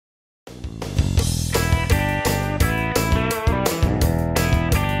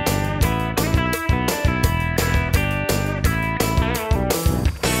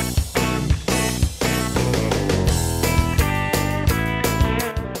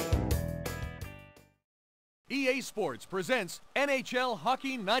EA Sports presents NHL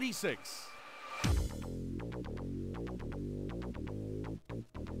Hockey 96.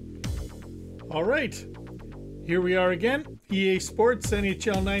 All right, here we are again. EA Sports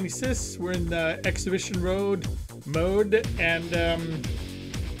NHL 96. We're in the exhibition road mode and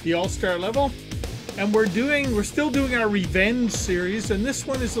the All-Star level, and we're still doing our revenge series, and this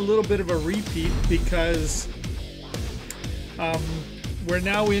one is a little bit of a repeat because we're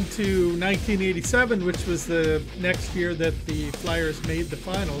now into 1987, which was the next year that the Flyers made the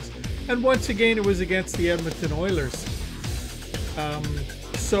finals, and once again it was against the Edmonton Oilers.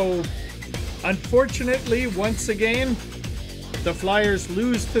 So unfortunately, once again, the Flyers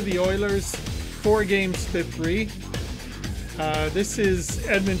lose to the Oilers 4-3. This is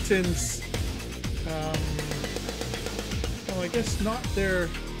Edmonton's, well, I guess not their,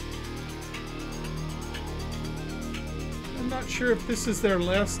 I'm not sure if this is their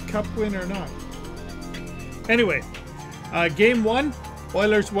last cup win or not. Anyway, game 1,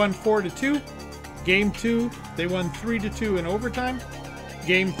 Oilers won 4-2. Game 2, they won 3-2 in overtime.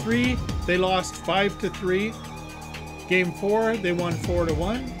 Game 3, they lost 5-3. Game 4, they won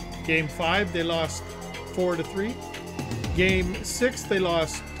 4-1. Game 5, they lost 4-3. Game 6, they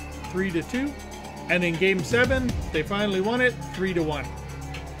lost 3-2. And in Game 7, they finally won it 3-1.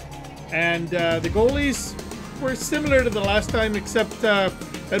 And the goalies were similar to the last time, except had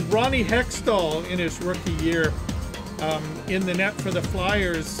Ronnie Hextall in his rookie year in the net for the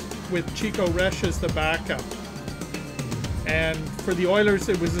Flyers with Chico Resch as the backup. And for the Oilers,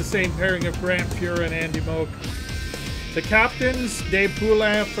 it was the same pairing of Grant Fuhr and Andy Moog. The captains, Dave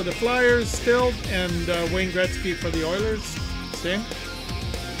Poulin for the Flyers still, and Wayne Gretzky for the Oilers, same.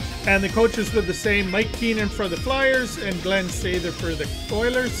 And the coaches were the same, Mike Keenan for the Flyers and Glenn Sather for the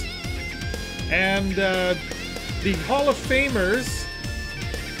Oilers. And the Hall of Famers,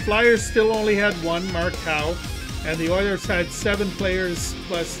 Flyers still only had one, Mark Howe, and the Oilers had 7 players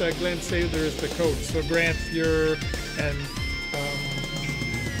plus Glenn Sather as the coach. So Grant Fuhr and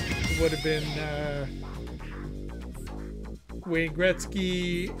it would have been Wayne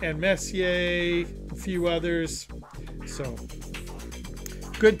Gretzky and Messier, a few others. So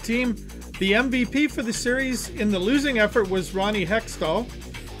good team. The MVP for the series in the losing effort was Ronnie Hextall,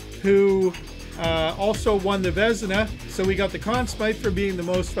 who also won the Vezina. So we got the Conn Smythe for being the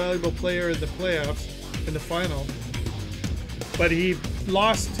most valuable player in the playoffs, in the final. But he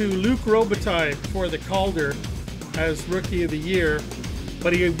lost to Luc Robitaille for the Calder as Rookie of the Year.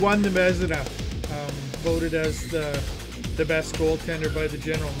 But he won the Vezina, voted as the best goaltender by the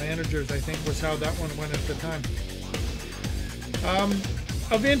general managers, I think was how that one went at the time.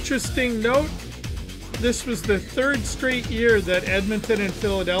 Of interesting note, this was the 3rd straight year that Edmonton and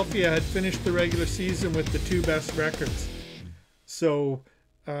Philadelphia had finished the regular season with the 2 best records. So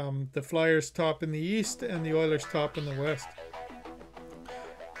the Flyers top in the East and the Oilers top in the West.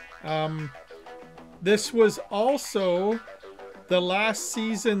 This was also the last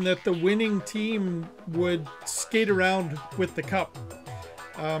season that the winning team would skate around with the cup.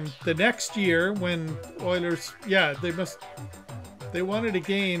 The next year when Oilers, they won it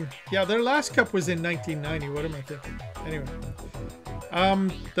again. Yeah, their last cup was in 1990. What am I thinking? Anyway,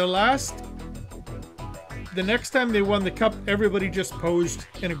 the next time they won the cup, everybody just posed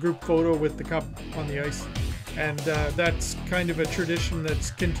in a group photo with the cup on the ice. And that's kind of a tradition that's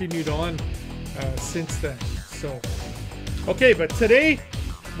continued on since then. So, okay, but today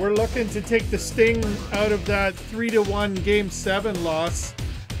we're looking to take the sting out of that 3-1 Game 7 loss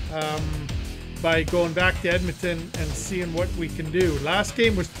by going back to Edmonton and seeing what we can do. Last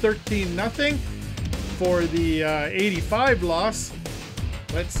game was 13-0 for the 85 loss.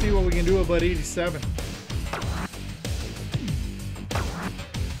 Let's see what we can do about 87.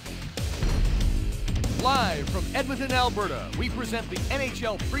 Live from Edmonton, Alberta, we present the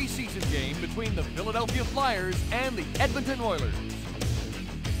NHL preseason game between the Philadelphia Flyers and the Edmonton Oilers.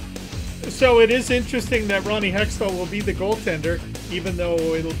 So it is interesting that Ronnie Hextall will be the goaltender, even though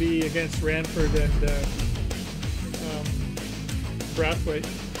it'll be against Ranford and Brathwaite.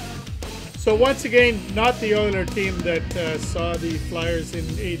 So once again, not the Oiler team that saw the Flyers in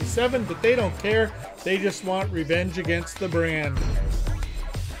 87, but they don't care. They just want revenge against the brand.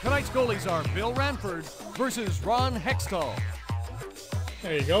 Tonight's goalies are Bill Ranford versus Ron Hextall.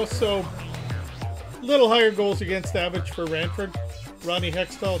 There you go. So a little higher goals against average for Ranford. Ronnie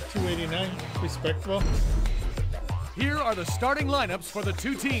Hextall, 289, respectable. Here are the starting lineups for the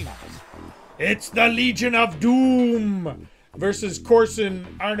 2 teams. It's the Legion of Doom versus Corson,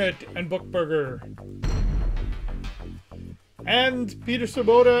 Arnott, and Buchberger. And Peter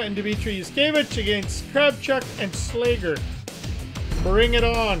Svoboda and Dmitry Yuskevich against Kravchuk and Slager. Bring it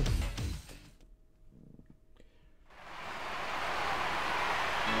on.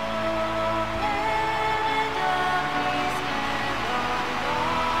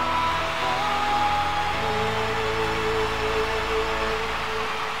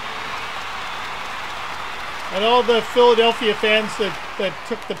 And all the Philadelphia fans that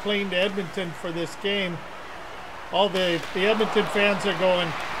took the plane to Edmonton for this game, all the Edmonton fans are going,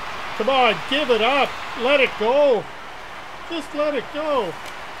 come on, give it up. Let it go. Just let it go.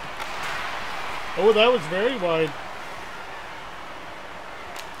 Oh, that was very wide.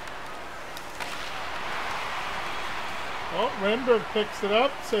 Oh, Renberg picks it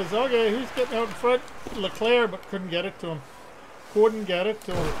up, says, okay, who's getting out in front? Leclerc, but couldn't get it to him. Couldn't get it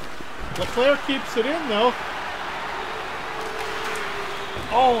to him. Leclerc keeps it in, though.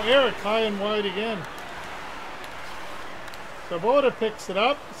 Oh, Eric high and wide again. Sabota picks it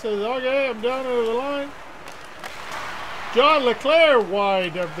up, says, okay, I'm down over the line. John Leclerc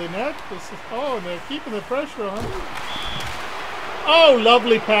wide of the net. This is, oh, and they're keeping the pressure on. Oh,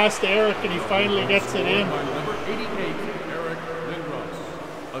 lovely pass to Eric, and he finally gets it in. By number 88, Eric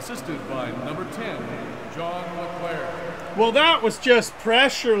Lindros. Assisted by number 10, John Leclerc. Well, that was just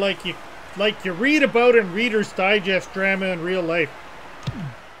pressure like you read about in Reader's Digest drama in real life.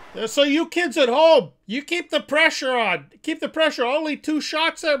 So you kids at home, you keep the pressure on. Keep the pressure. Only 2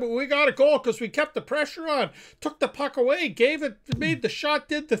 shots there, but we got a goal because we kept the pressure on. Took the puck away, gave it, made the shot,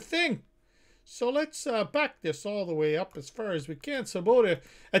 did the thing. So let's back this all the way up as far as we can. Sabota,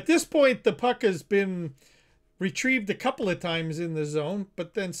 at this point, the puck has been retrieved a couple of times in the zone,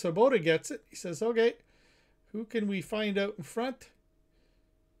 but then Sabota gets it. He says, okay, who can we find out in front?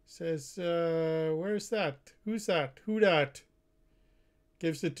 Says, where's that? Who's that? Who dat?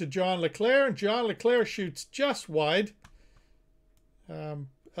 Gives it to John Leclerc, and John Leclerc shoots just wide.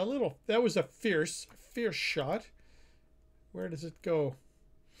 That was a fierce shot. Where does it go?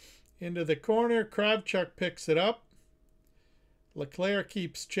 Into the corner. Kravchuk picks it up. Leclerc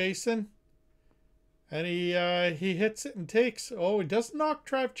keeps chasing. And he hits it and takes. Oh, he doesn't knock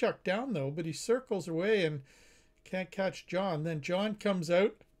Kravchuk down, though, but he circles away and can't catch John. Then John comes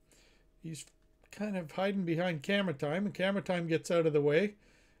out. He's kind of hiding behind Camera Time, and Camera Time gets out of the way.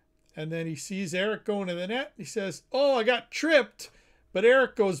 And then he sees Eric going to the net. He says, oh, I got tripped. But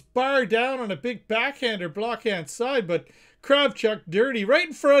Eric goes bar down on a big backhander, blockhand side, but Kravchuk dirty right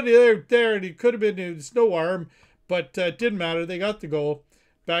in front of there. And he could have been, there's no arm, but it didn't matter. They got the goal.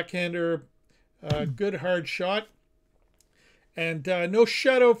 Backhander, good hard shot. And no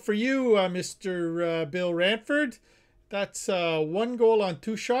shutout for you, Mr. Bill Ranford. That's 1 goal on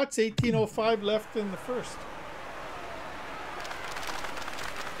 2 shots, 18:05 left in the first.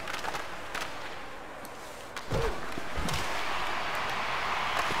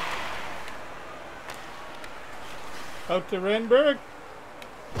 Out to Renberg.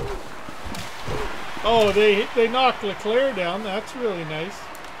 Oh, they knocked Leclerc down. That's really nice.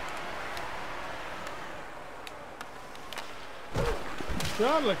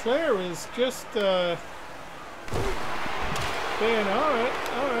 John Leclerc is just saying, all right.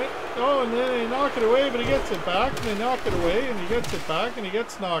 Oh, and then they knock it away, but he gets it back, and they knock it away, and he gets it back, and he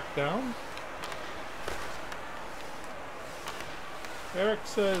gets knocked down. Eric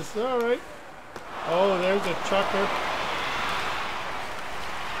says, all right. Oh, there's a chucker.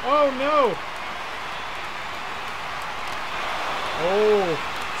 Oh, no. Oh,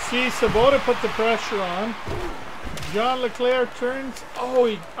 see, Sabota put the pressure on. John Leclerc turns.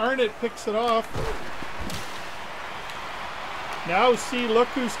 Oh, Arnott picks it off. Now see, look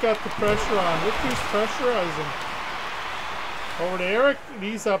who's got the pressure on. Look who's pressurizing. Over to Eric, and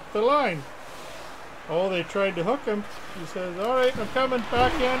he's up the line. Oh, they tried to hook him. He says, all right, I'm coming,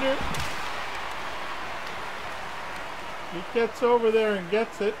 backhander. He gets over there and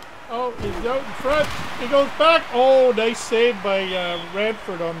gets it. Oh, he's out in front. He goes back. Oh, nice save by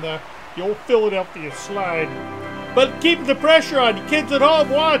Ranford on the old Philadelphia slide. But keep the pressure on. You kids at home,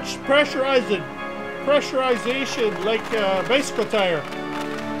 watch. Pressurization like a bicycle tire.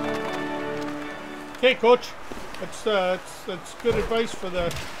 Okay, coach. That's good advice for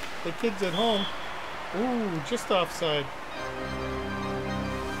the kids at home. Ooh, just offside.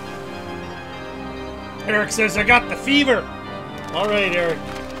 Eric says, I got the fever. All right, Eric.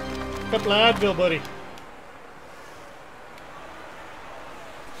 Couple of Advil, buddy.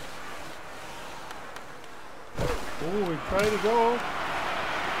 Oh, we try to go.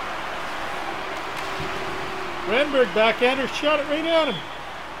 Renberg backhander shot it right at him,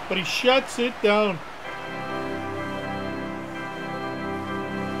 but he shuts it down.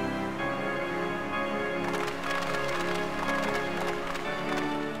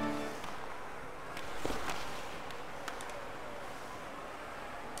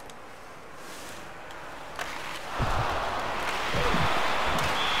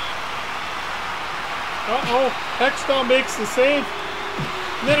 Uh-oh, Hextall makes the save.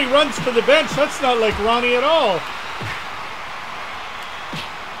 And then he runs to the bench. That's not like Ronnie at all.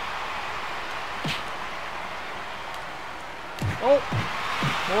 Oh,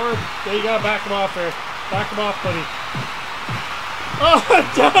 more. There you gotta back him off there. Back him off, buddy. Oh,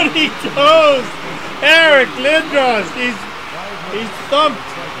 down he goes. Eric Lindros. He's thumped.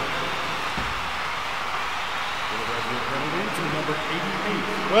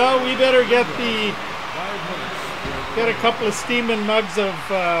 Well, we better get a couple of steaming mugs of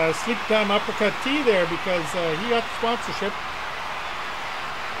Sleep Time Uppercut tea there because he got the sponsorship.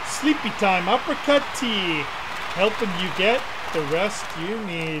 Sleepy Time Uppercut tea, helping you get the rest you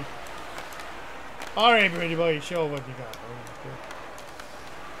need. All right, pretty boy, show what you got.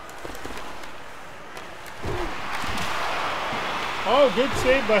 Oh, good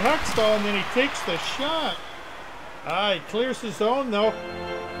save by Hextall, and then he takes the shot. Ah, he clears his zone though.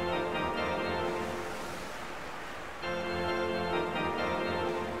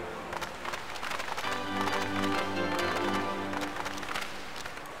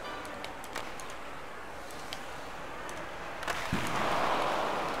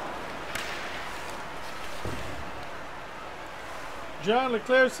 John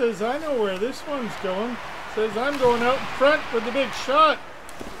Leclerc says, I know where this one's going. Says, I'm going out in front with the big shot.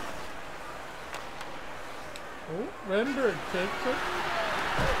 Oh, Renberg takes it.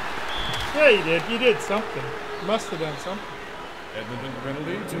 Yeah, you did. You did something. You must have done something. Edmonton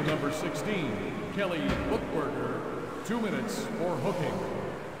penalty to number 16, Kelly Hookberger. 2 minutes for hooking.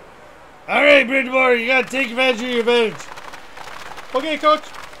 All right, Bridgewater, you got to take advantage of your advantage. Okay, coach.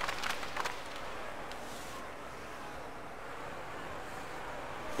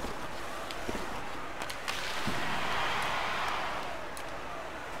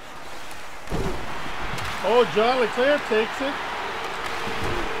 Oh, John Leclerc takes it.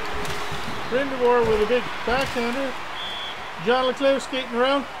 Brindamore with a big backhander. John Leclerc skating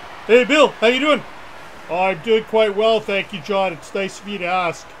around. Hey, Bill, how you doing? Oh, I'm doing quite well, thank you, John. It's nice of you to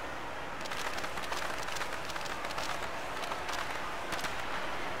ask.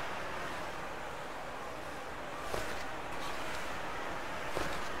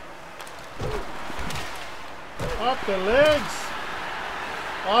 Off the legs.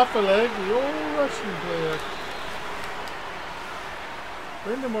 Off a leg, the old Russian player.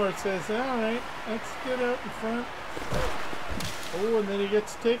 Brindamore says, all right, let's get out in front. Oh, and then he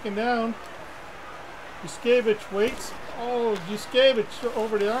gets taken down. Yuskevich waits. Oh, Yuskevich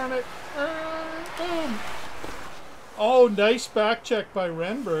over the Arnott. Boom. Oh, nice back check by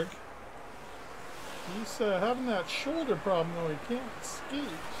Renberg. He's having that shoulder problem, though. He can't skate.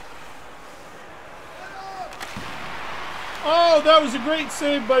 Oh, that was a great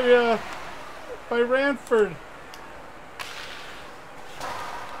save by Ranford.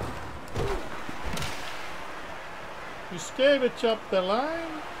 Yuskevich up the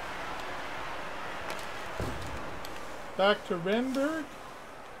line. Back to Renberg.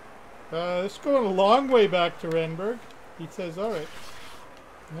 It's going a long way back to Renberg. He says, all right.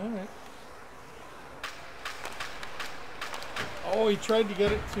 All right. Oh, he tried to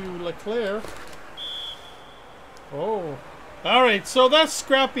get it to Leclerc. Oh. All right, so that's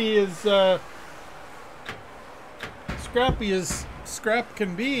scrappy as scrap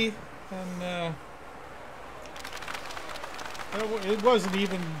can be, and it wasn't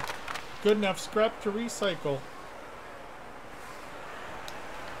even good enough scrap to recycle.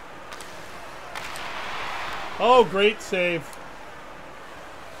 Oh, great save.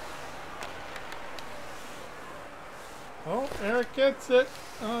 Oh, Eric gets it.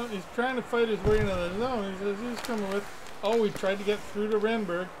 He's trying to fight his way into the zone. He says he's coming with. Oh, he tried to get through to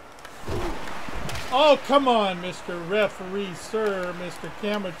Renberg. Oh, come on, Mr. Referee, sir, Mr.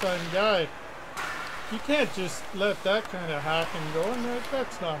 Camera Time guy. You can't just let that kind of hacking go.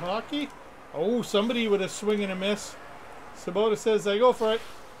 That's not hockey. Oh, somebody with a swing and a miss. Sabota says, I go for it.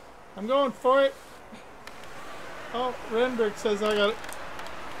 I'm going for it. Oh, Renberg says, I got it.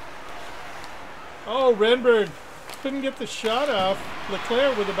 Oh, Renberg couldn't get the shot off.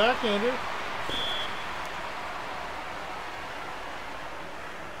 Leclerc with a backhander.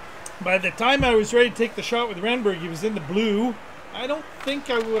 By the time I was ready to take the shot with Renberg, he was in the blue. I don't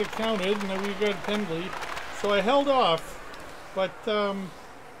think I would have counted, and I would have got a penalty. So I held off. But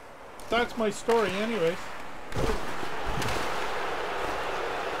that's my story anyways.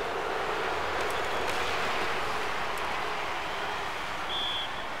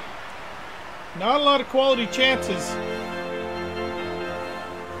 Not a lot of quality chances.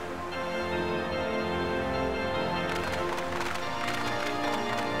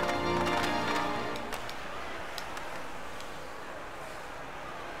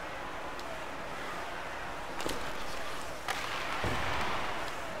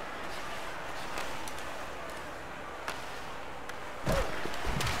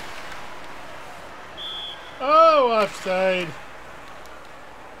 Oh, offside.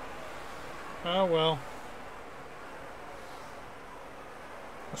 Oh well.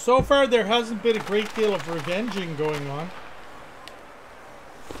 So far there hasn't been a great deal of revenging going on.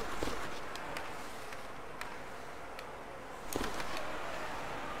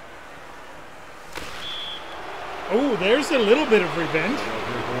 Oh, there's a little bit of revenge.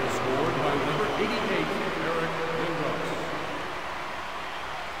 Scored by number 88, Eric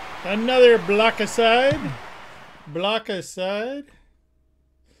Lindros. Another block aside. Block aside.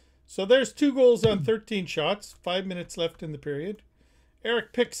 So there's 2 goals on 13 shots. 5 minutes left in the period.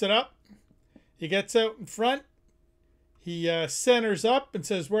 Eric picks it up. He gets out in front. He centers up and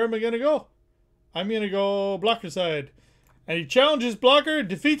says, where am I going to go? I'm going to go blocker side. And he challenges blocker,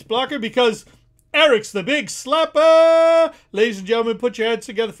 defeats blocker because Eric's the big slapper. Ladies and gentlemen, put your hands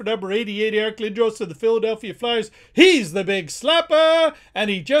together for number 88, Eric Lindros of the Philadelphia Flyers. He's the big slapper. And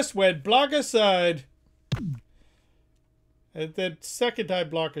he just went blocker side. The second time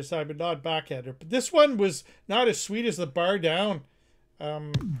blocker side, but not backhander. But this one was not as sweet as the bar down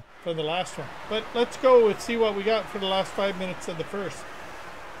for the last one. But let's go and see what we got for the last 5 minutes of the first.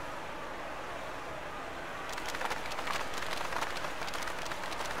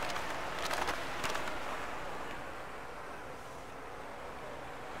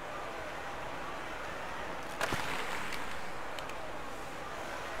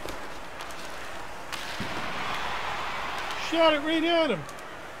 Shot it right at him.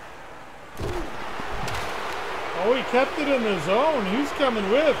 Oh, he kept it in the zone. Who's coming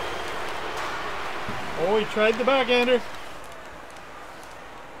with? Oh, he tried the backhander.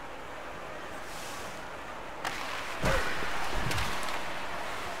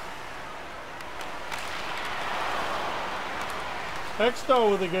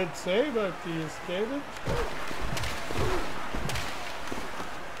 Hextall with a good save after he escaped it.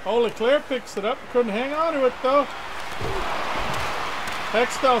 Oh, Leclerc picks it up. Couldn't hang on to it, though.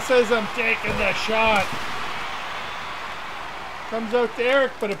 Hextall says, I'm taking the shot. Comes out to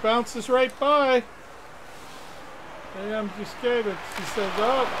Eric, but it bounces right by. Hey, I'm just kidding. She says,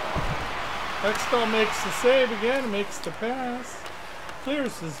 oh. Hextall makes the save again, makes the pass.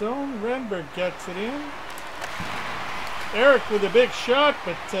 Clears the zone. Renberg gets it in. Eric with a big shot,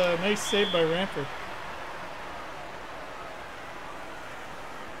 but nice save by Ranford.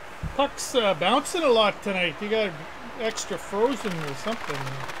 Puck's bouncing a lot tonight. You got extra frozen or something.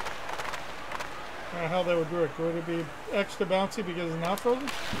 I don't know how that would work. Would it be extra bouncy because it's not frozen?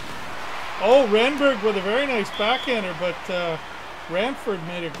 Oh, Renberg with a very nice backhander, but Ranford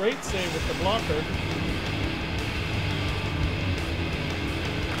made a great save with the blocker.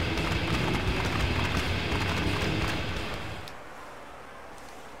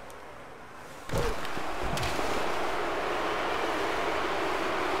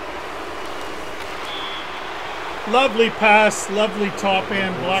 Lovely pass, lovely top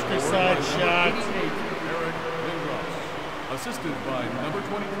end, blocker side shot. Eric Lindros, assisted by number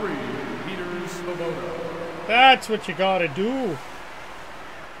 23, Peter Svoboda. That's what you gotta do.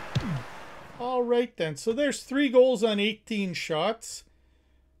 All right then, so there's 3 goals on 18 shots.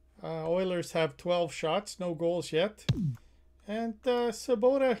 Oilers have 12 shots, no goals yet. And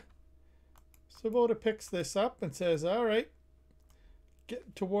Svoboda picks this up and says, all right,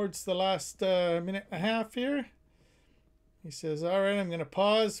 get towards the last minute and a half here. He says, all right, I'm going to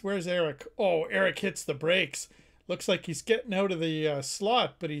pause. Where's Eric? Oh, Eric hits the brakes. Looks like he's getting out of the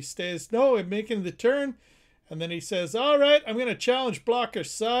slot, but he stays, no, I'm making the turn. And then he says, all right, I'm going to challenge Blocker's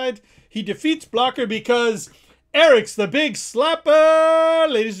side. He defeats Blocker because Eric's the big slapper.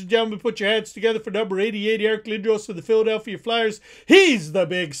 Ladies and gentlemen, put your hands together for number 88, Eric Lindros of the Philadelphia Flyers. He's the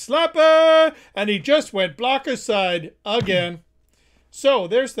big slapper. And he just went Blocker's side again. So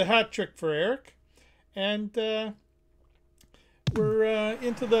there's the hat trick for Eric. And we're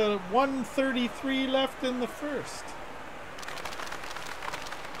into the 1:33 left in the first.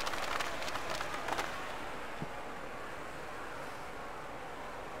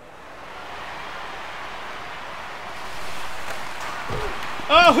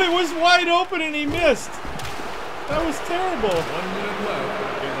 Oh, it was wide open and he missed. That was terrible. 1 minute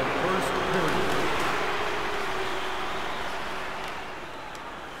left in the first period.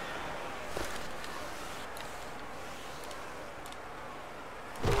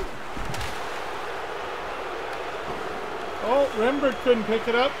 Oh, Rembert couldn't pick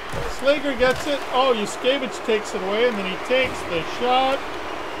it up. Slager gets it. Oh, Yuskevich takes it away, and then he takes the shot.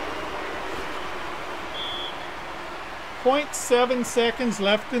 0.7 seconds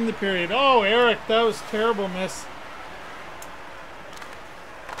left in the period. Oh, Eric, that was a terrible miss.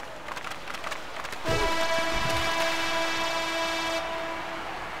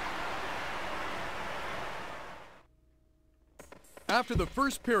 After the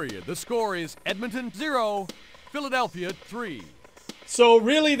first period, the score is Edmonton 0, Philadelphia 3. So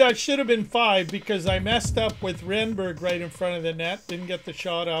really that should have been 5 because I messed up with Renberg right in front of the net. Didn't get the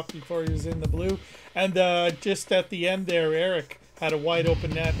shot off before he was in the blue. And just at the end there, Eric had a wide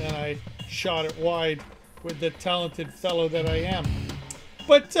open net and I shot it wide with the talented fellow that I am.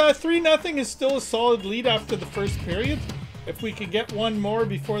 But 3-0 is still a solid lead after the first period. If we could get one more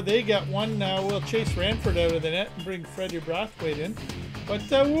before they get one, we'll chase Ranford out of the net and bring Freddie Brathwaite in. But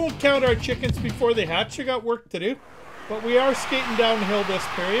we won't count our chickens before they hatch. We got work to do. But we are skating downhill this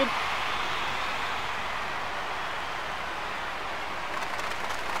period.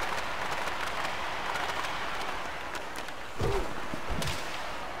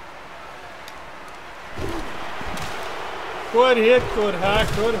 Good hit, good hack,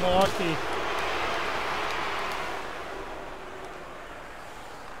 good hockey.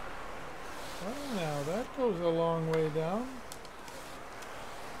 Well, now that goes a long way down.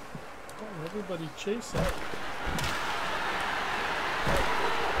 Oh, everybody chase it.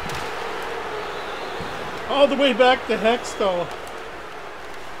 All the way back to Hextall.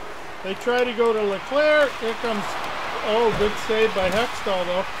 They try to go to Leclerc. Here comes, oh, good save by Hextall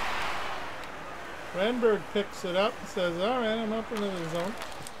though. Renberg picks it up and says, all right, I'm up into the zone.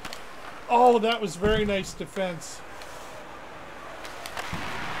 Oh, that was very nice defense.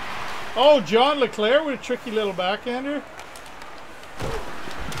 Oh, John Leclerc with a tricky little backhander.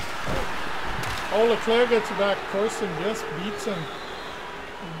 Oh, Leclerc gets a back course and just beats him.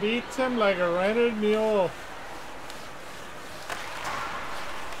 Beats him like a rented mule.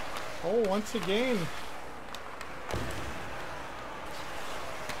 Oh, once again.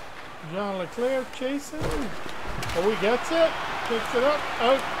 John Leclerc chasing. Oh, he gets it. Picks it up.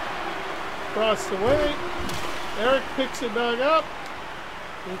 Out. Across the way. Eric picks it back up.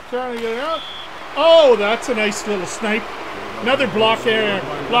 He's trying to get it out. Oh, that's a nice little snipe. Another block there.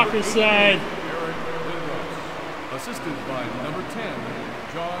 Blocker side. Assisted by number 10,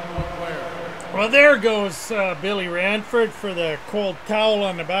 John Leclerc. Well, there goes Billy Ranford for the cold towel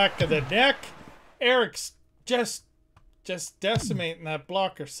on the back of the neck. Eric's just decimating that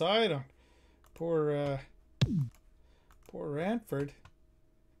blocker side on poor Ranford.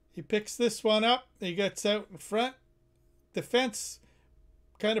 He picks this one up. He gets out in front. Defense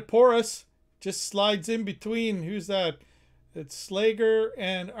kind of porous. Just slides in between. Who's that? It's Slager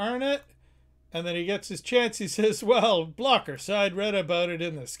and Arnott. And then he gets his chance. He says, well, blocker side, read about it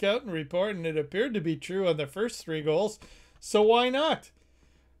in the scouting report, and it appeared to be true on the first 3 goals. So why not?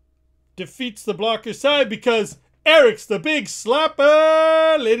 Defeats the blocker side because Eric's the big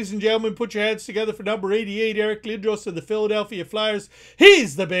slapper. Ladies and gentlemen, put your hands together for number 88, Eric Lindros of the Philadelphia Flyers.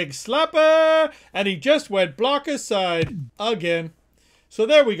 He's the big slapper. And he just went blocker side again. So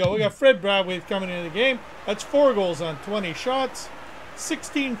there we go. We got Fred Brathwaite coming into the game. That's 4 goals on 20 shots.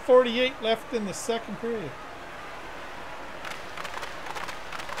 16:48 left in the second period.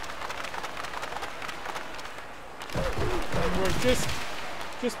 And we're just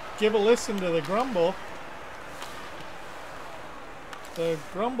give a listen to the grumble. The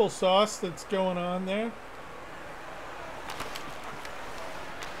grumble sauce that's going on there.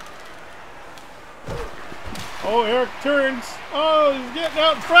 Oh, Eric turns. Oh, he's getting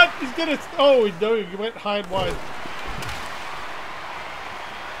out in front. He's gonna. Oh, he went high and wide.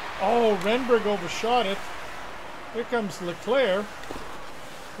 Oh, Renberg overshot it. Here comes Leclerc.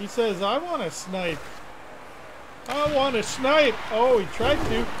 He says, I want to snipe. I want to snipe. Oh, he tried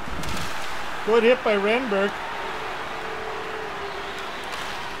to. Good hit by Renberg.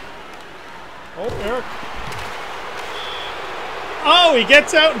 Oh, Eric. Oh, he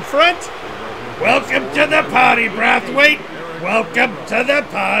gets out in front. Welcome to the party, Brathwaite. Welcome to the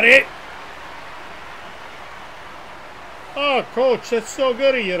party. Oh, Coach, that's so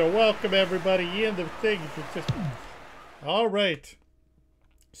good of you to welcome everybody in the thing. All right.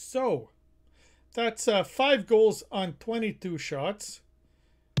 So, that's 5 goals on 22 shots.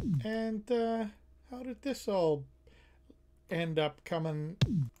 And how did this all end up coming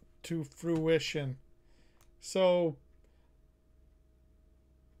to fruition? So,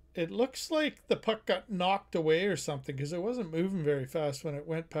 it looks like the puck got knocked away or something because it wasn't moving very fast when it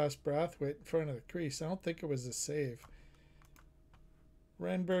went past Brathwaite in front of the crease. I don't think it was a save.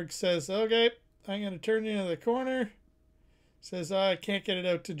 Renberg says, okay, I'm going to turn you into the corner. Says, I can't get it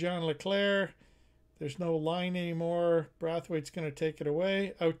out to John Leclerc. There's no line anymore. Brathwaite's going to take it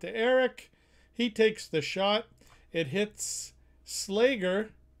away. Out to Eric. He takes the shot. It hits Slager.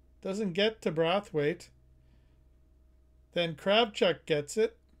 Doesn't get to Brathwaite. Then Kravchuk gets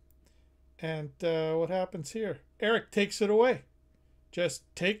it. And what happens here? Eric takes it away. Just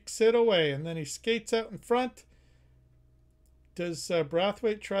takes it away. And then he skates out in front. Does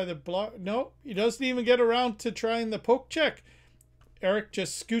Brathwaite try the block? No, he doesn't even get around to trying the poke check. Eric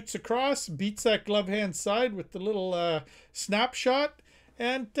just scoots across, beats that glove hand side with the little snapshot,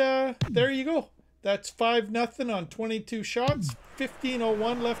 and there you go. That's 5-0 on 22 shots.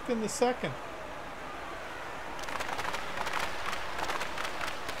 15:01 left in the second.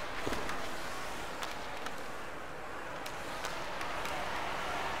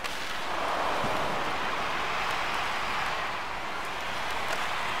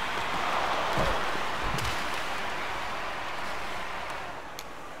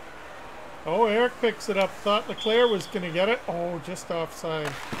 Oh, Eric picks it up. Thought Leclerc was going to get it. Oh, just offside.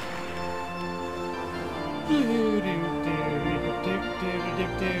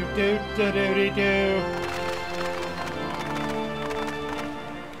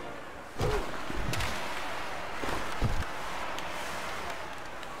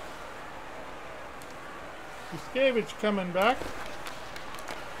 Yuskevich coming back.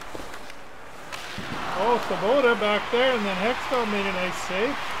 Oh, Sabota back there, and then Hextall made a nice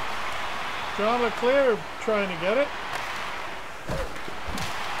save. John Leclerc trying to get it.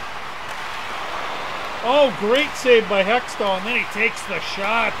 Oh, great save by Hextall, and then he takes the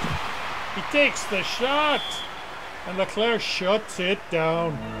shot. He takes the shot, and Leclerc shuts it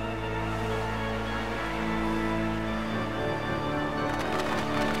down.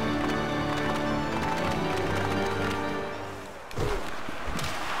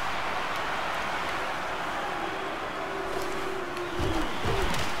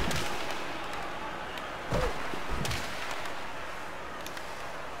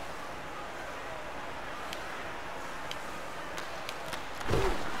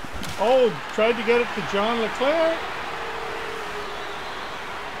 Oh, tried to get it to John Leclerc.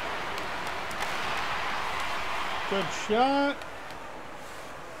 Good shot.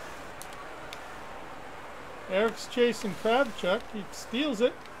 Eric's chasing Kravchuk. He steals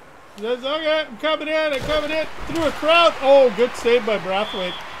it. He says, okay, I'm coming in. Through a crowd. Oh, good save by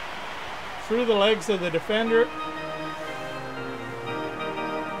Brathwaite. Through the legs of the defender.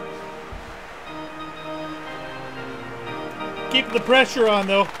 Keep the pressure on,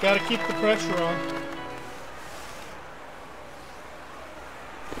 though. Got to keep the pressure on.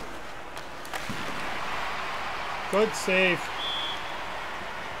 Good save.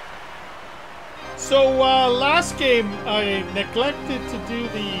 So last game, I neglected to do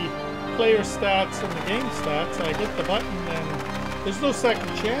the player stats and the game stats. I hit the button, and there's no second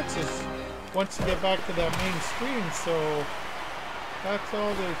chances once you get back to that main screen. So that's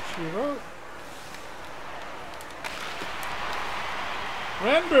all that she wrote.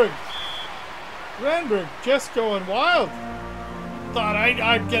 Renberg just going wild. Thought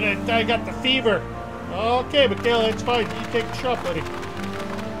I'd get it. I got the fever. Okay, Mikhail, it's fine. You take the shot, buddy.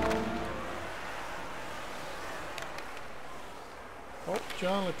 Oh,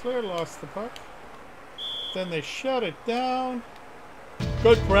 John Leclerc lost the puck. Then they shut it down.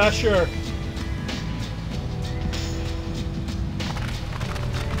 Good pressure.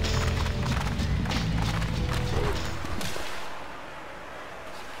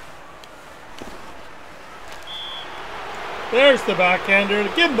 There's the backhander.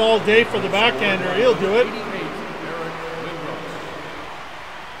 Give him all day for the backhander. He'll do it.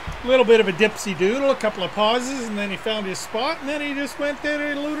 A little bit of a dipsy doodle, a couple of pauses, and then he found his spot, and then he just went there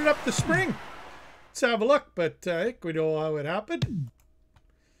and loaded up the spring. Let's have a look, but I think we know how it happened.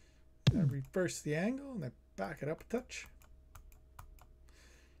 Reverse the angle and then back it up a touch.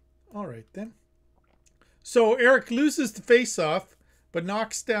 All right, then. So Eric loses the face-off, but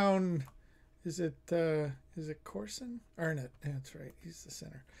knocks down... Is it Corson? Arnott. That's right. He's the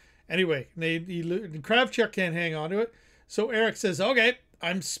center. Anyway, Kravchuk can't hang on to it. So Eric says, okay,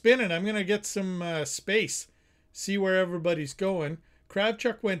 I'm spinning. I'm going to get some space. See where everybody's going.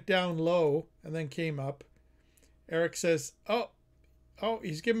 Kravchuk went down low and then came up. Eric says, oh,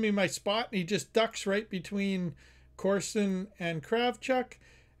 he's giving me my spot. And he just ducks right between Corson and Kravchuk.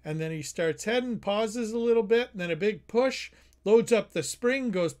 And then he starts heading, pauses a little bit, and then a big push. Loads up the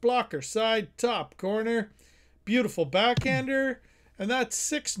spring, goes blocker side, top corner. Beautiful backhander. And that's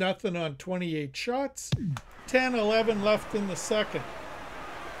 6-0 on 28 shots. 10-11 left in the second.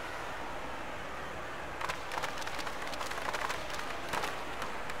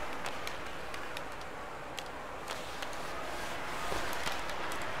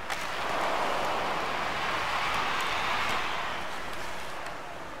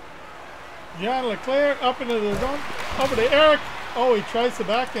 John Leclerc up into the zone. Over to Eric. Oh, he tries the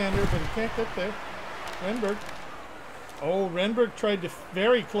backhander, but he can't get there. Renberg. Oh, Renberg tried to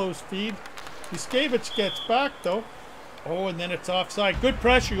very close feed. Yuskevich gets back, though. Oh, and then it's offside. Good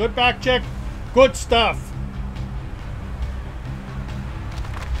pressure. Good back check. Good stuff.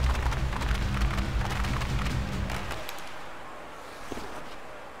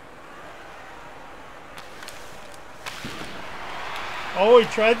 Oh, he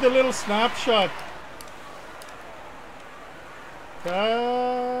tried the little snapshot.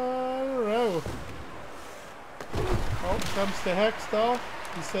 Oh, comes to Hextall.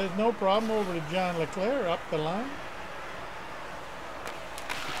 He says no problem over to John Leclerc up the line.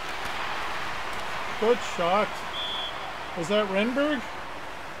 Good shot. Was that Renberg?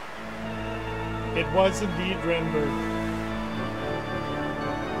 It was indeed Renberg.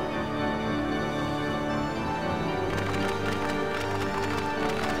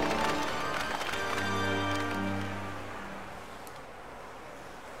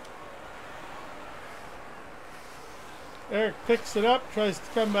 Eric picks it up, tries to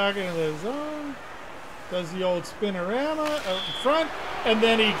come back into the zone, does the old spinorama out in front, and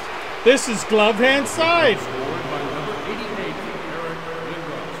then this is glove hand side. Scored by number 88, Eric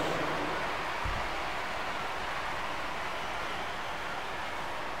Lindros.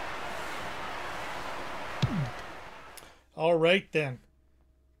 All right then.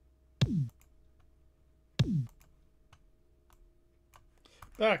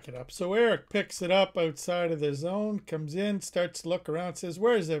 Back it up. So Eric picks it up outside of the zone, comes in, starts to look around, says,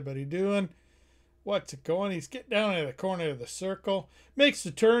 where's everybody doing? What's it going? He's getting down in the corner of the circle, makes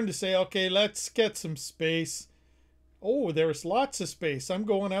the turn to say, okay, let's get some space. Oh, there's lots of space. I'm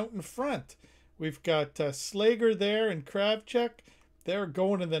going out in front. We've got Slager there and Kravchuk. They're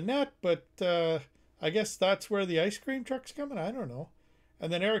going to the net, but I guess that's where the ice cream truck's coming. I don't know.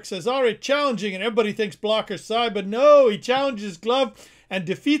 And then Eric says, all right, challenging. And everybody thinks blocker side, but no, he challenges Glove and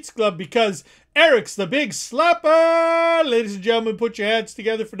defeats Glove because Eric's the big slapper. Ladies and gentlemen, put your hands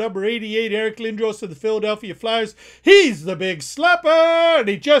together for number 88, Eric Lindros of the Philadelphia Flyers. He's the big slapper, and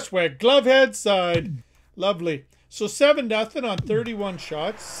he just went glove head side. Lovely. So 7-0 on 31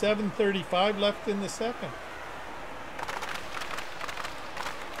 shots, 7:35 left in the second.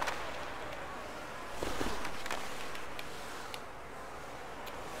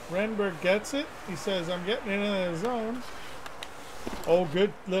 Renberg gets it. He says, I'm getting into the zone. Oh,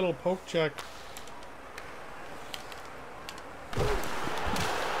 good little poke check.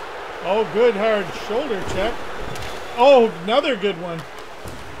 Oh, good hard shoulder check. Oh, another good one.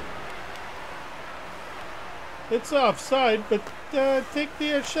 It's offside, but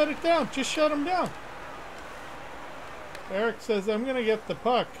shut it down. Just shut him down. Eric says, I'm going to get the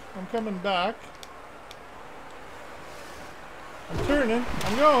puck. I'm coming back. I'm turning.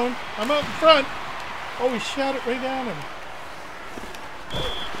 I'm going. I'm out in front. Oh, he shot it right at him.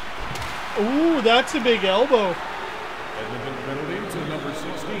 Ooh, that's a big elbow. Edmonton penalty to number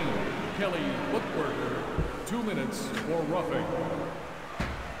 16, Kelly Bookberger. 2 minutes for roughing.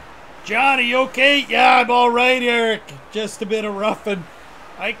 Johnny, you okay? Yeah, I'm all right, Eric. Just a bit of roughing.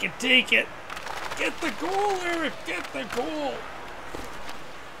 I can take it. Get the goal, Eric. Get the goal.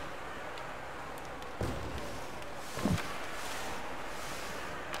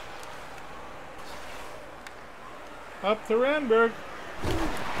 Up to Renberg.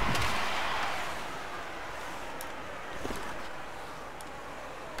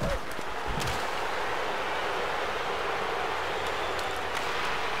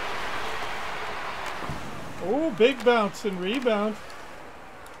 Oh, big bounce and rebound.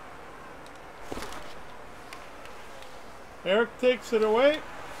 Eric takes it away.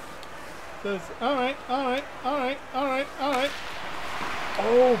 Says, all right, all right, all right, all right, all right.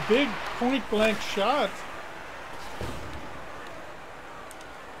 Oh, big point blank shot.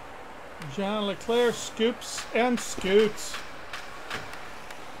 John Leclerc scoops and scoots.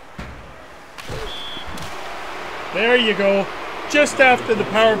 There you go. Just after the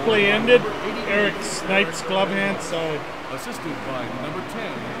power play ended, Eric snipes glove hand side. Assisted by number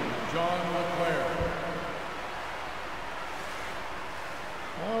 10, John Leclerc.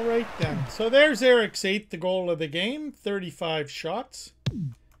 All right then. So there's Eric's 8th goal of the game. 35 shots.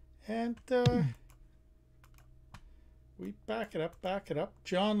 And we back it up.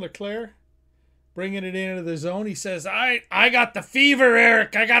 John Leclerc bringing it into the zone. He says, I got the fever,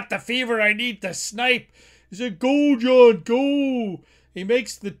 Eric. I got the fever. I need to snipe. He said, go, John, go. He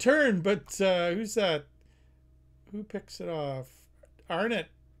makes the turn, but who's that? Who picks it off? Arnott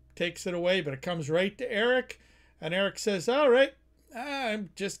takes it away, but it comes right to Eric. And Eric says, all right, I'm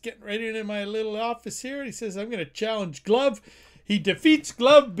just getting ready into my little office here. He says, I'm going to challenge Glove. He defeats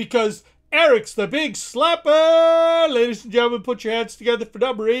Glove because Eric's the big slapper. Ladies and gentlemen, put your hands together for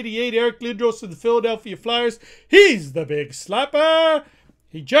number 88, Eric Lindros of the Philadelphia Flyers. He's the big slapper.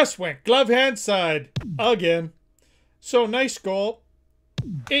 He just went glove hand side again. So nice goal.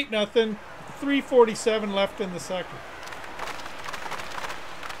 8-0. 3:47 left in the second.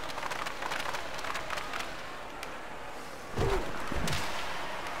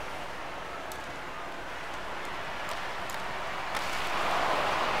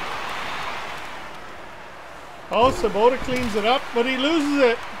 Oh, Sabota cleans it up, but he loses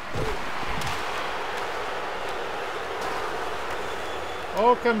it.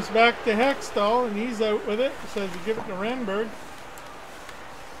 Oh, comes back to Hextall, and he's out with it. Says to give it to Renberg.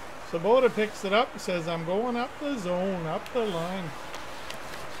 Sabota picks it up, says, I'm going up the zone, up the line.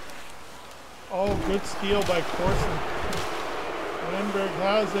 Oh, good steal by Corson. Renberg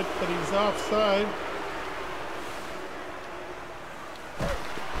has it, but he's offside.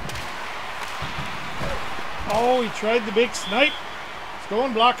 Oh, he tried the big snipe. It's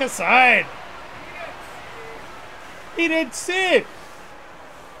going block aside. He didn't see it.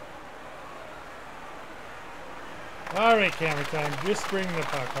 All right, camera time. Just bring the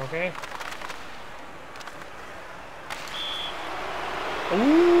puck, okay?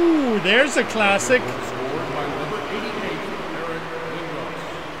 Ooh, there's a classic. Scored by number 88, Eric Lindros.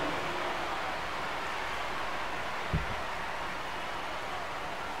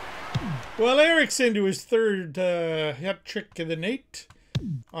 Well, Eric's into his third hat trick of the night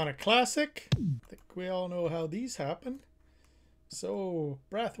on a classic. I think we all know how these happen. So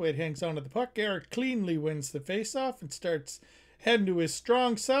Brathwaite hangs onto the puck. Eric cleanly wins the faceoff and starts heading to his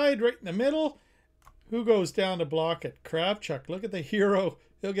strong side right in the middle. Who goes down to block it? Kravchuk. Look at the hero.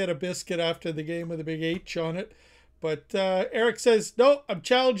 He'll get a biscuit after the game with a big H on it. But Eric says, no, I'm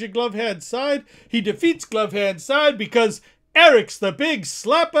challenging Glovehand side. He defeats Glovehand side because Eric's the big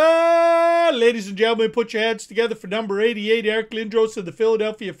slapper. Ladies and gentlemen, put your hands together for number 88, Eric Lindros of the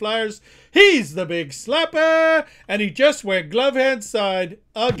Philadelphia Flyers. He's the big slapper, and he just went Glovehand side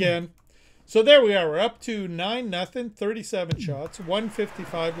again. So there we are. We're up to 9-0, 37 shots,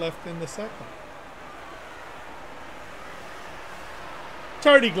 1:55 left in the second.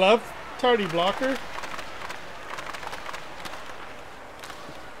 Tardy glove, tardy blocker.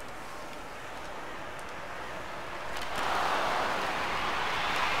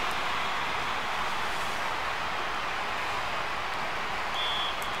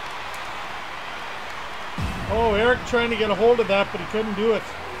 Oh, Eric trying to get a hold of that, but he couldn't do it.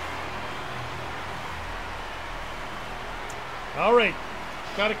 All right.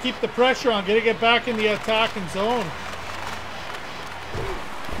 Got to keep the pressure on. Got to get back in the attacking zone.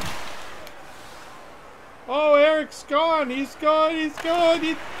 Oh, Eric's gone. He's gone. He's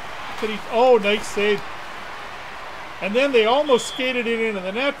gone. Oh, nice save. And then they almost skated it into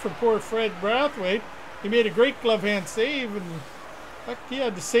the net for poor Fred Brathwaite. He made a great glove hand save, and he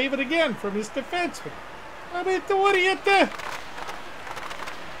had to save it again from his defenseman. I mean, what are you doing?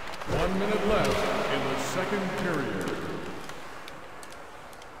 1 minute left in the second period.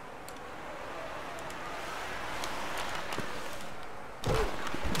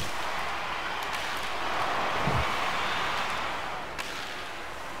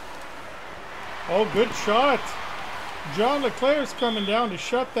 Oh, good shot. John Leclerc's coming down to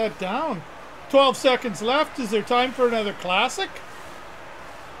shut that down. 12 seconds left. Is there time for another classic?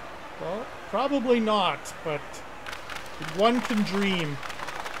 Well, probably not, but one can dream.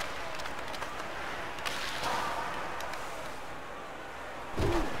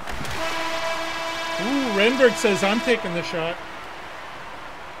 Ooh, Renberg says, I'm taking the shot.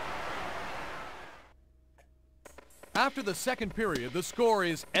 After the second period, the score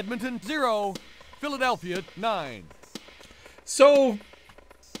is Edmonton 0, Philadelphia 9. So,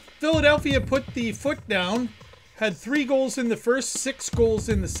 Philadelphia put the foot down, had 3 goals in the first, 6 goals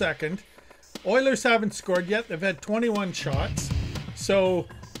in the second. Oilers haven't scored yet. They've had 21 shots. So,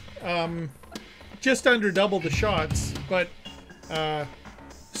 just under double the shots. But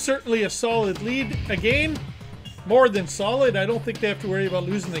certainly a solid lead. Again, more than solid. I don't think they have to worry about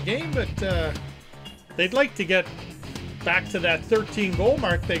losing the game. But they'd like to get back to that 13-goal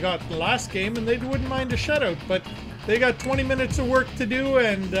mark they got the last game. And they wouldn't mind a shutout. But they got 20 minutes of work to do.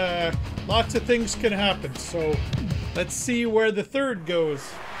 And lots of things can happen. So, let's see where the third goes.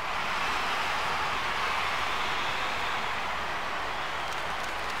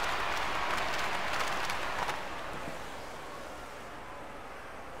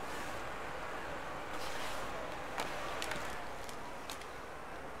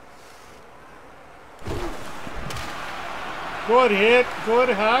 Good hit, good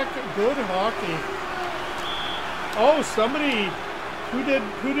hack, good hockey. Oh, somebody, who did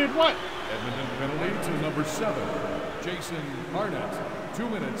what? Edmonton penalty to number 7, Jason Arnott. 2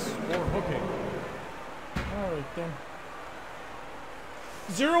 minutes for hooking. All right then.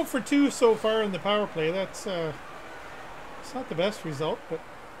 0 for 2 so far in the power play. That's it's not the best result, but.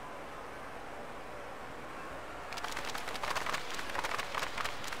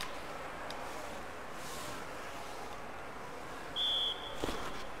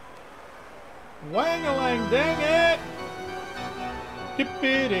 Wang-a-lang, dang it!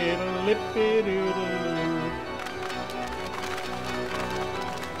 Dip-a-diddle, lip-a-doodle.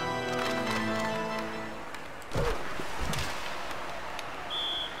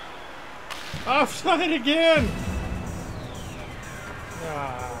 Offside again!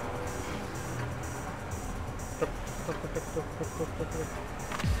 Ah.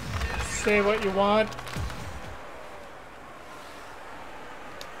 Say what you want.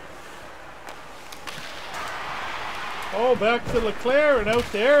 Oh, back to Leclerc and out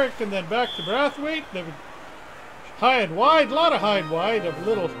to Eric and then back to Brathwaite. High and wide, a lot of high and wide of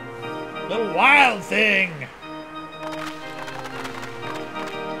little wild thing.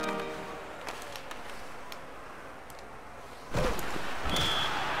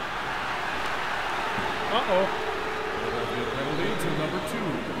 Uh-oh. Penalty to number 2,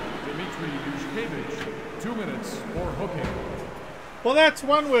 Dmitry Yushkevich. 2 minutes for hooking. Well, that's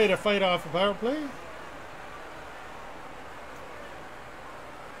one way to fight off a power play.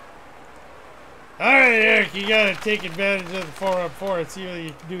 All right, Eric, you gotta take advantage of the 4-on-4 and see what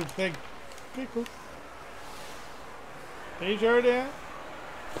you can do the thing. Okay, cool. Desjardins.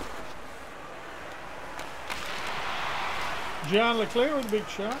 John Leclerc with a big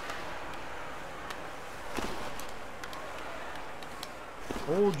shot.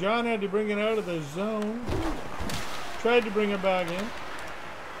 Oh, John had to bring it out of the zone. Tried to bring it back in.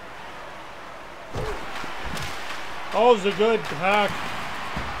 Oh, it's a good hack.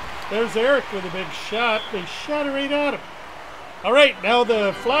 There's Eric with a big shot. They shot it right at him. All right, now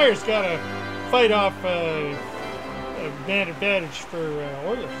the Flyers got to fight off a bad advantage for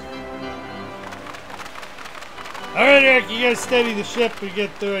Oilers. All right, Eric, you got to steady the ship and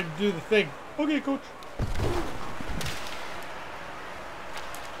get through and do the thing. Okay, coach.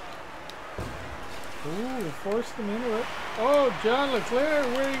 Ooh, forced him into it. Oh, John Leclerc,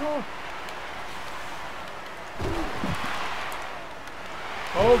 where are you going?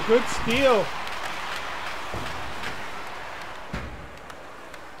 Oh, good steal.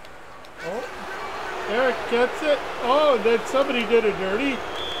 Oh, Eric gets it. Oh, then somebody did it dirty.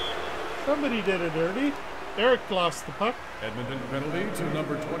 Somebody did it dirty. Eric lost the puck. Edmonton penalty to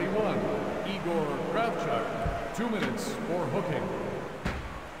number 21, Igor Kravchuk. 2 minutes for hooking.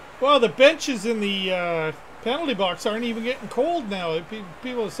 Well, the benches in the penalty box aren't even getting cold now.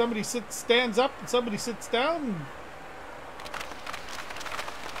 Somebody stands up and somebody sits down.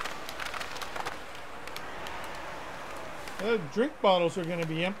 Drink bottles are going to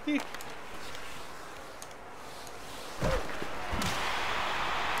be empty.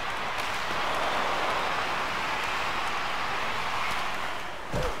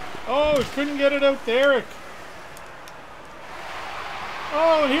 Oh, couldn't get it out to Eric.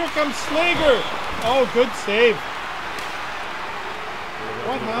 Oh, and here comes Slager. Oh, good save.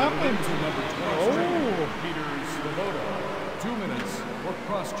 What happened? Oh. Peter Svoboda. 2 minutes for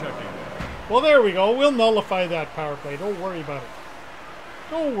cross-checking. Well, there we go. We'll nullify that power play. Don't worry about it.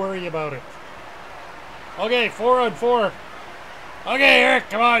 Don't worry about it. Okay, 4-on-4. Okay, Eric,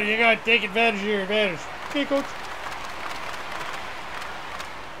 come on. You got to take advantage of your advantage. Okay, coach.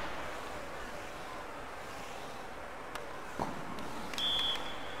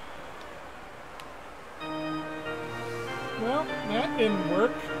 Well, that didn't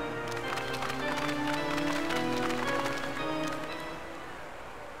work.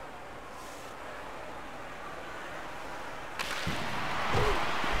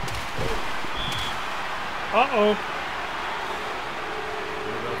 Uh-oh.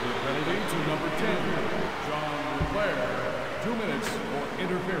 Penalty to number 10, John Leclerc. 2 minutes for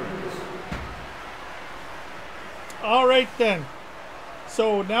interference. All right, then.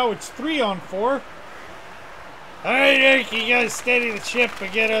 So now it's 3-on-4. All right, Eric, you got to steady the ship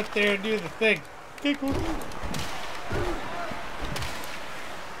and get out there and do the thing. Okay, cool.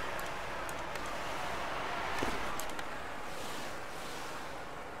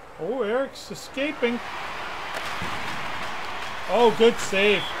 Oh, Eric's escaping. Oh, good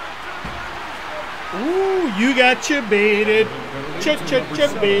save. Ooh, you got you baited.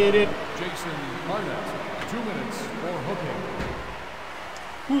 Baited. Jason Barnett, 2 minutes for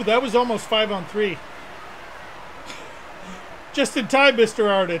hooking. Ooh, that was almost 5-on-3. Just in time, Mr.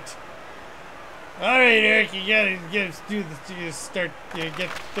 Arnott. All right, Eric, you gotta do this. You gotta start. You get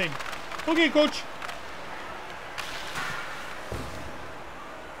the thing. Okay, coach.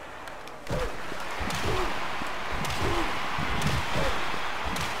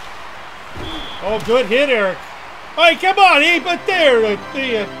 Oh, good hit, Eric. All right, come on, but there,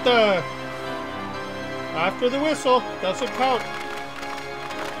 after the whistle, doesn't count.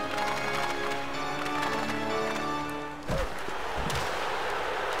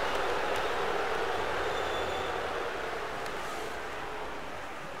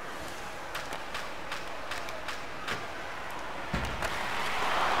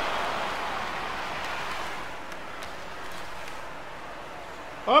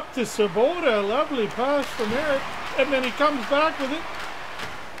 Up to Sabota. Lovely pass from Eric. And then he comes back with it.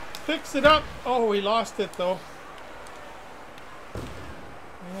 Picks it up. Oh, he lost it though.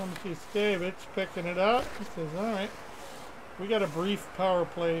 And Kiskevich picking it up. He says, alright. We got a brief power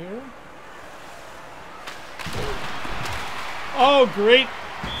play here. Oh, great.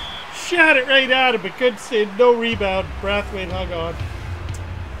 Shot it right at him, but good save. No rebound. Brathwaite hung on.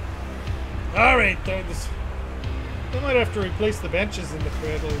 Alright, they might have to replace the benches in the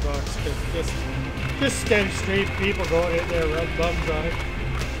penalty box, because just steady straight people going in there, rub bums on it.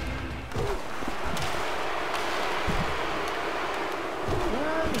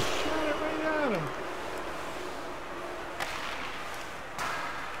 Oh, he shot it right at him.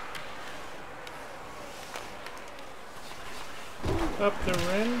 Up to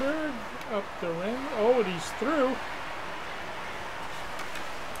Renberg, up to Renberg. Oh, and he's through.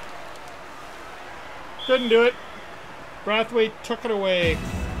 Couldn't do it. Brathwaite took it away.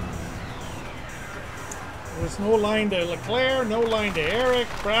 There was no line to Leclerc, no line to Eric.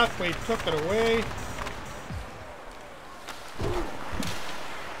 Brathwaite took it away.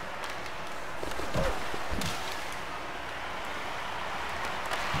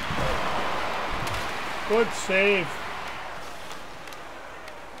 Good save.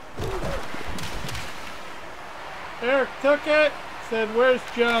 Eric took it. Said, where's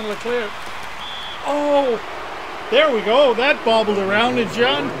John Leclerc? Oh, there we go. That bobbled around and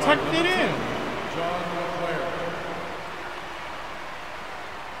John tucked it in. John Leclerc.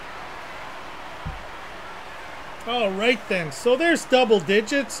 All right then. So there's double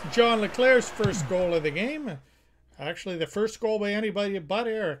digits. John Leclerc's first goal of the game. Actually, the first goal by anybody but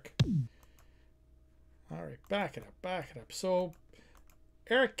Eric. All right, back it up, back it up. So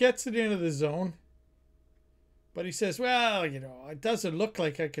Eric gets it into the zone. But he says, well, you know, it doesn't look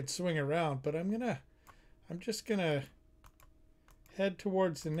like I can swing around, but I'm just gonna head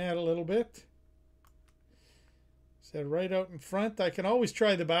towards the net a little bit. Said right out in front. I can always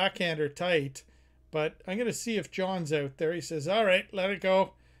try the backhander tight, but I'm gonna see if John's out there. He says, all right, let it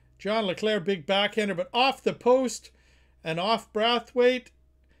go. John Leclerc, big backhander, but off the post and off Brathwaite.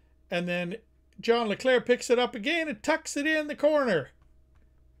 And then John Leclerc picks it up again and tucks it in the corner.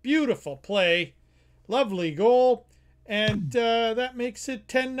 Beautiful play. Lovely goal, and that makes it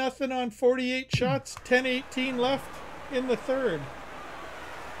 10-0 on 48 shots, 10-18 left in the third.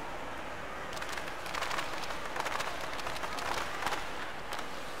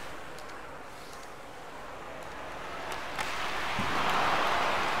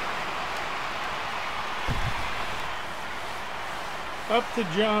 Up to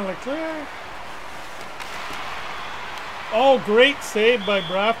John Leclerc. Oh, great save by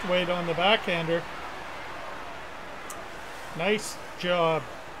Brathwaite on the backhander. Nice job.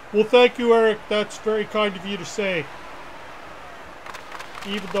 Well, thank you, Eric. That's very kind of you to say.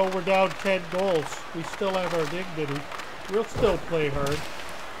 Even though we're down 10 goals, we still have our dignity. We'll still play hard.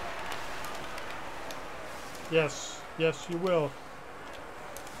 Yes, yes, you will.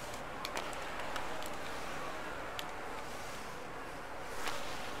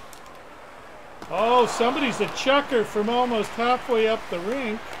 Oh, somebody's a chucker from almost halfway up the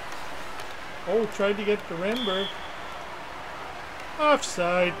rink. Oh, tried to get to Renberg.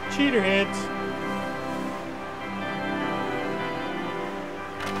 Offside. Cheater hits.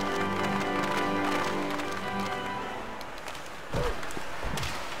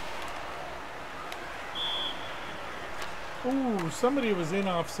 Ooh, somebody was in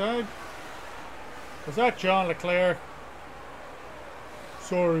offside. Was that John Leclerc?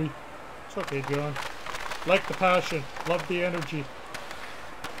 Sorry. It's okay, John. Like the passion. Love the energy.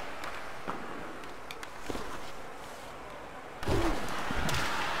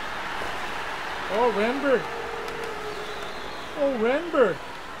 Oh, Renberg. Oh, Renberg.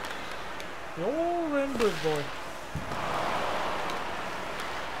 The old Renberg boy.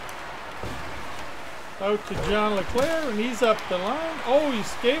 Out to John Leclerc, and he's up the line. Oh,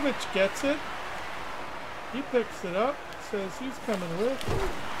 Yuskevich gets it. He picks it up. Says he's coming with.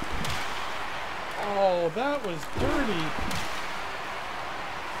 Oh, that was dirty.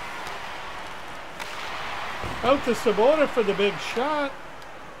 Out to Sabota for the big shot.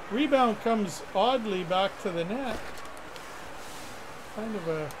 Rebound comes oddly back to the net. Kind of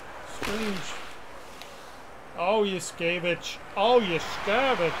a strange. Oh, Yuskevich. Oh,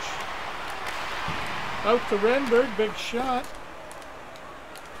 Yuskevich. Out to Renberg, big shot.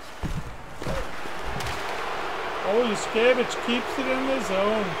 Oh, Yuskevich keeps it in the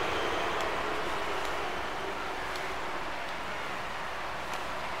zone.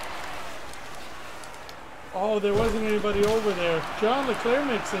 Oh, there wasn't anybody over there. John Leclerc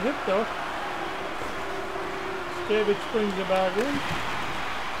makes a hit though. Yuskevich brings it back in.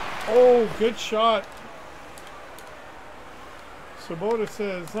 Oh, good shot. Sabota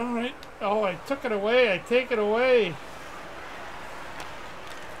says, all right. Oh, I took it away. I take it away.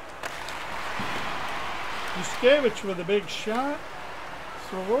 Yuskevich with a big shot.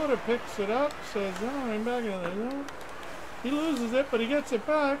 Svoboda picks it up, says, all right, back in the zone. He loses it, but he gets it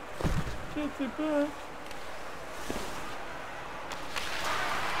back. Gets it back.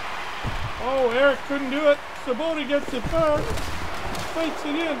 Oh, Eric couldn't do it. Svoboda gets it back. Fights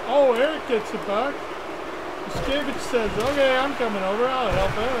it in. Oh, Eric gets it back. Yuskevich says, okay, I'm coming over. I'll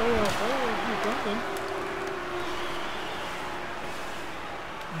help out. I'll do something.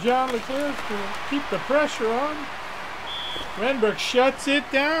 John Leclerc to keep the pressure on. Renberg shuts it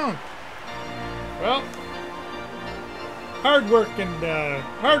down. Well, hard working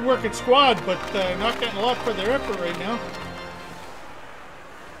squad, but not getting a lot for their effort right now.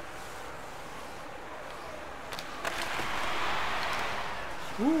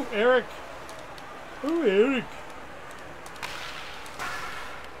 Ooh, Eric. Ooh, Eric.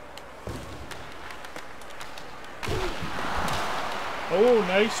 Oh,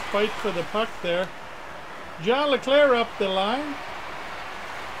 nice fight for the puck there. John Leclerc up the line.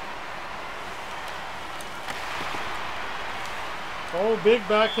 Oh, big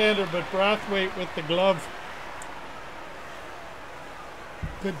backhander, but Brathwaite with the glove.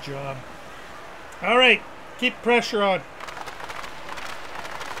 Good job. All right, keep pressure on.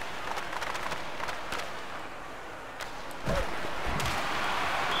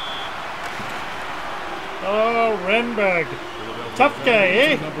 Oh, Renberg. Tough guy,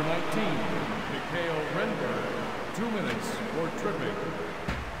 eh? Number 19, Mikhail Renberg. 2 minutes for tripping.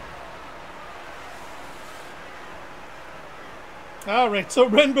 All right, so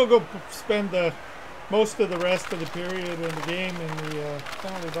Renberg will spend most of the rest of the period in the game in the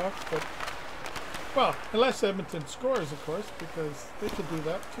penalty box, but, well, unless Edmonton scores, of course, because they could do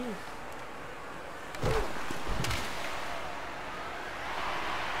that too.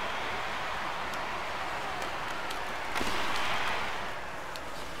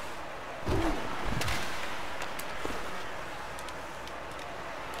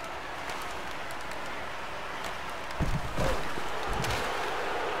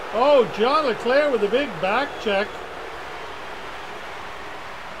 Oh, John Leclerc with a big back check.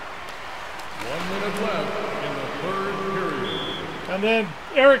 1 minute left in the third period. And then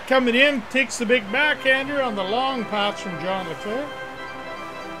Eric coming in, takes the big backhander on the long pass from John Leclerc.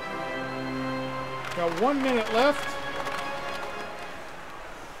 Got 1 minute left.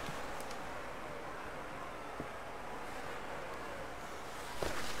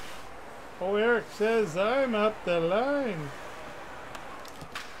 Oh, Eric says, I'm up the line.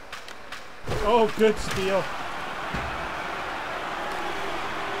 Oh, good steal.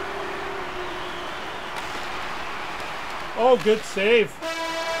 Oh, good save.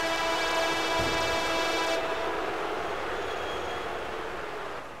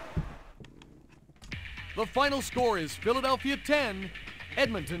 The final score is Philadelphia 10,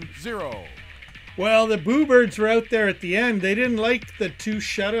 Edmonton 0. Well, the Bluebirds were out there at the end. They didn't like the 2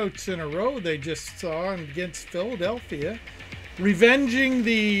 shutouts in a row they just saw against Philadelphia, revenging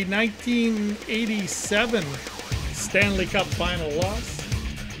the 1987 Stanley Cup Final loss,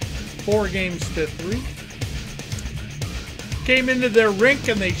 4-3. Came into their rink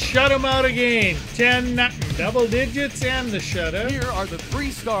and they shut them out again, 10-0, double digits and the shutout. Here are the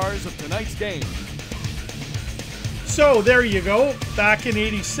 3 stars of tonight's game. So there you go. Back in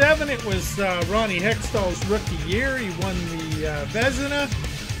 '87, it was Ronnie Hextall's rookie year. He won the Vezina.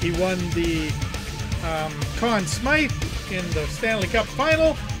 He won the Conn Smythe in the Stanley Cup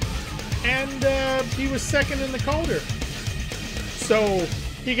Final, and he was second in the Calder. So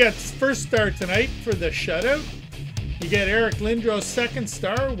he gets first star tonight for the shutout. You get Eric Lindros second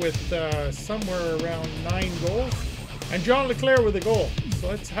star with somewhere around 9 goals, and John Leclerc with a goal. So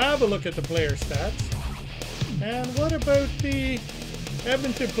let's have a look at the player stats. And what about the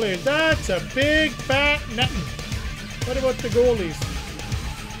Edmonton players? That's a big fat nothing. What about the goalies?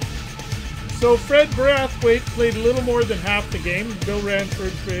 So Fred Brathwaite played a little more than half the game. Bill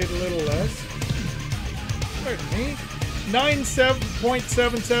Ranford played a little less. Pardon me.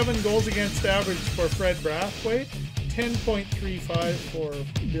 9.77 goals against average for Fred Brathwaite. 10.35 for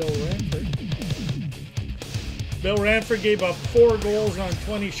Bill Ranford. Bill Ranford gave up 4 goals on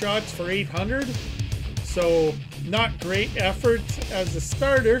 20 shots for 800. So not great effort as a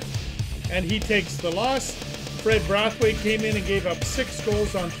starter, and he takes the loss. Fred Brathwaite came in and gave up 6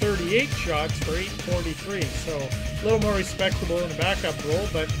 goals on 38 shots for 843. So a little more respectable in the backup role,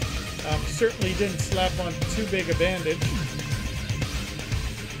 but certainly didn't slap on too big a bandage.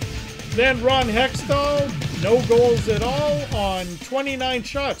 Then Ron Hextall, No goals at all on 29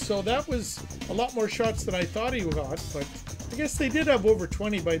 shots. So that was a lot more shots than I thought he got, but I guess they did have over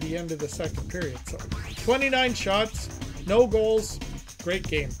 20 by the end of the second period. So 29 shots, no goals, great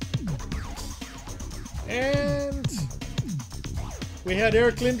game. And we had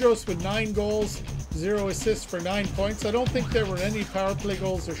Eric Lindros with 9 goals, 0 assists for 9 points. I don't think there were any power play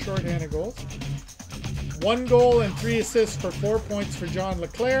goals or shorthanded goals. 1 goal and 3 assists for 4 points for John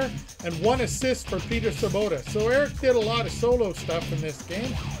Leclerc, and 1 assist for Peter Sabota. So Eric did a lot of solo stuff in this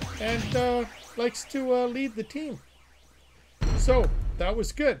game, and likes to lead the team. So that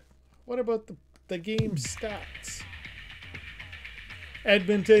was good. What about the game stats?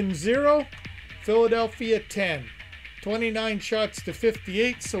 Edmonton 0, Philadelphia 10. 29 shots to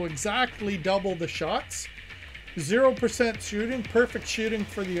 58, so exactly double the shots. 0% shooting, perfect shooting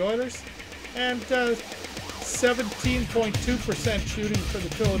for the Oilers. And 17.2% shooting for the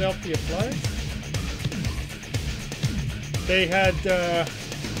Philadelphia Flyers. They had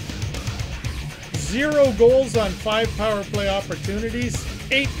 0 goals on 5 power play opportunities,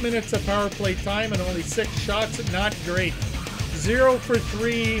 8 minutes of power play time, and only 6 shots. Not great. 0 for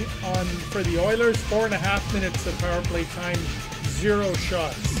 3 for the Oilers, 4.5 minutes of power play time, 0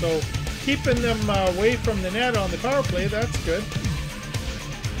 shots. So keeping them away from the net on the power play, that's good.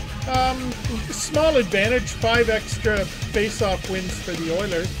 Small advantage, 5 extra face-off wins for the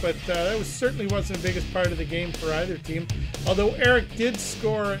Oilers, but that certainly wasn't the biggest part of the game for either team. Although Eric did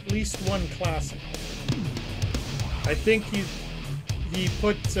score at least 1 classic. I think he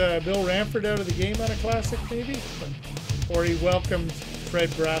put Bill Ranford out of the game on a classic, maybe, or he welcomed Fred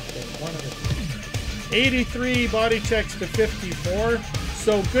Brathwaite, one of them. 83 body checks to 54,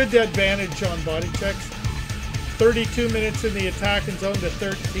 so good advantage on body checks. 32 minutes in the attacking zone to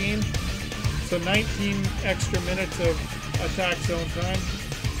 13, so 19 extra minutes of attack zone time.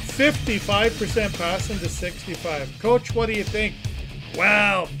 55% passing to 65. Coach, what do you think?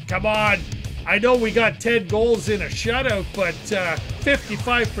 Well, come on. I know we got 10 goals in a shutout, but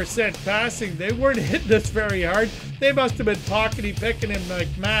 55% passing. They weren't hitting us very hard. They must have been picking him like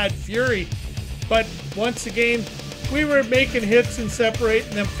mad fury. But once again, we were making hits and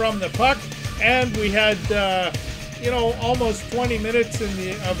separating them from the puck, and we had almost 20 minutes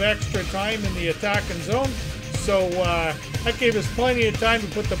of extra time in the attacking zone. So that gave us plenty of time to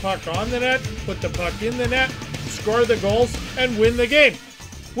put the puck on the net, put the puck in the net, score the goals, and win the game.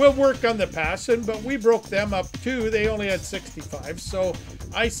 We'll work on the passing, but we broke them up too. They only had 65. So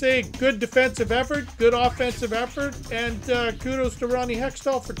I say good defensive effort, good offensive effort, and kudos to Ronnie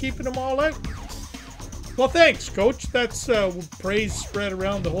Hextall for keeping them all out. Well, thanks, Coach. That's praise spread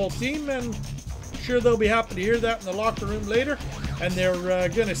around the whole team, and sure they'll be happy to hear that in the locker room later. And they're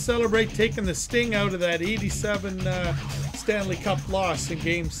going to celebrate taking the sting out of that 87 Stanley Cup loss in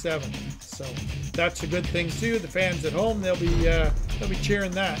Game 7. So that's a good thing too. The fans at home, they'll be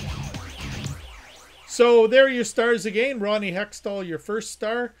cheering that. So there are your stars again. Ronnie Hextall, your first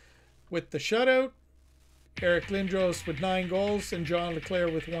star with the shutout. Eric Lindros with 9 goals, and John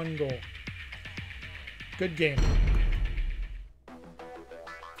Leclerc with 1 goal. Good game.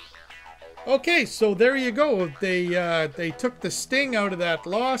 Okay, so there you go. They took the sting out of that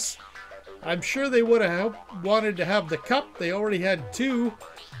loss. I'm sure they would have wanted to have the cup. They already had 2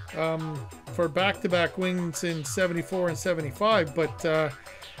 for back-to-back wins in 74 and 75, but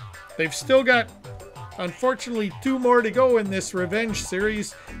they've still got, unfortunately, 2 more to go in this revenge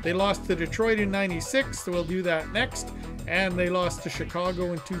series. They lost to Detroit in 96, so we'll do that next, and they lost to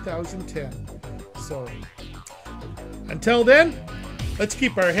Chicago in 2010. So until then, let's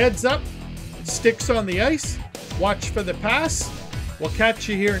keep our heads up, sticks on the ice, watch for the pass. We'll catch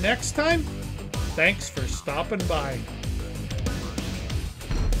you here next time. Thanks for stopping by.